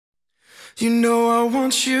You know I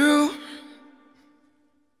want you.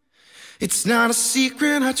 It's not a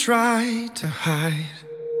secret I try to hide.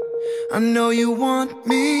 I know you want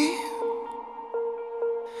me,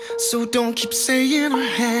 so don't keep saying our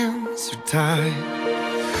hands are tied.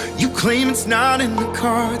 You claim it's not in the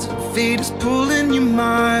cards, and fate is pulling you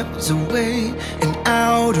miles away and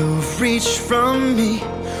out of reach from me.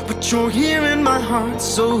 But you're here in my heart,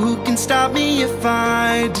 so who can stop me if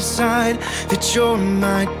I decide that you're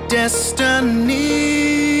my destiny?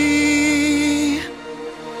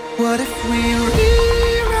 What if we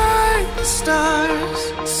rewrite the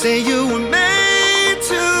stars? Say you were made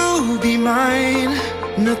to be mine.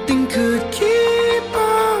 Nothing could keep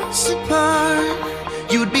us apart.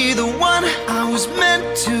 You'd be the one I was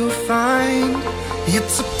meant to find.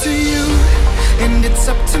 It's up to you, and it's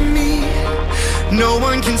up to me. No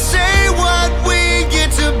one can say what we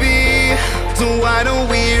get to be. So why don't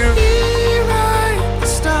we rewrite the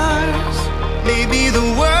stars? Maybe the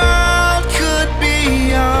world could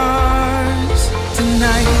be ours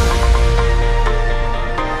tonight.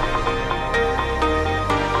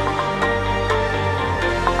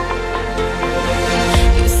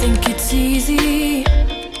 You think it's easy.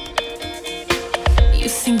 You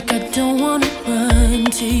think I don't wanna run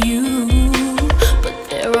to you, but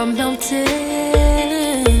there are mountains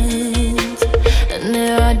and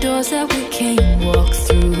there are doors that we can't walk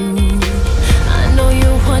through. I know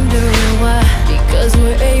you're wondering why, because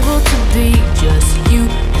we're able to be just you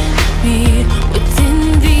and me within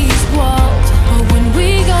these walls. But when we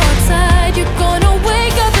go outside, you're gonna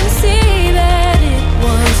wake up and see that it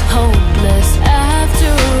was hopeless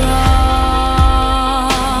after all.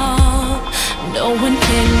 No one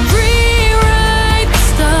can rewrite the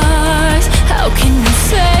stars. How can you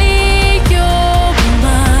say you're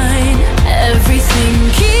mine? Everything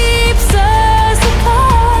keeps us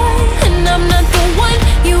apart, and I'm not the one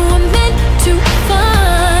you were meant to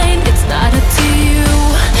find. It's not up to you,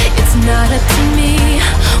 it's not up to me.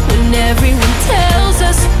 When everyone tells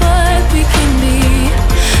us what we can be,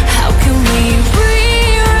 how can we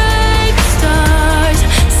rewrite the stars?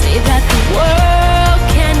 Say that the world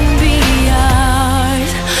can be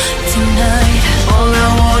ours tonight. All I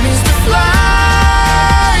want is to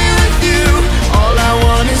fly with you. All I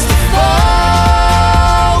want is to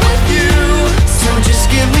fall with you. So just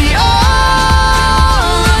give me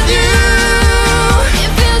all of you.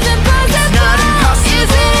 It feels impossible. It's not impossible.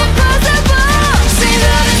 Is it impossible? Say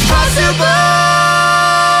that it's possible.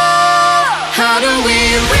 How do we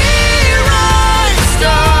rewrite the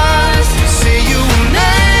stars? Say you were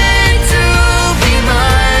made to be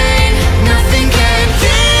mine. Nothing can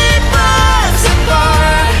keep us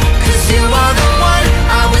apart, 'cause you are the one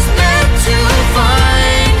I was meant to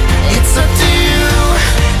find. It's up to you,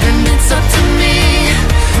 and it's up to me.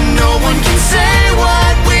 No one can say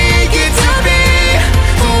what we get to be.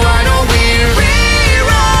 Why don't we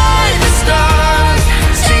rewrite the stars?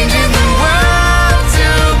 Changing the world to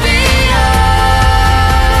be ours.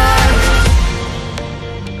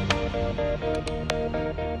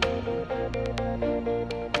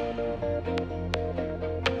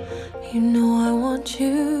 You know I want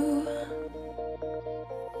you.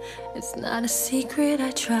 It's not a secret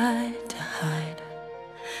I tried to hide,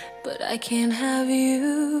 but I can't have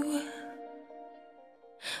you.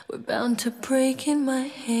 We're bound to break and my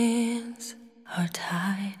hands are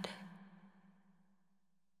tied.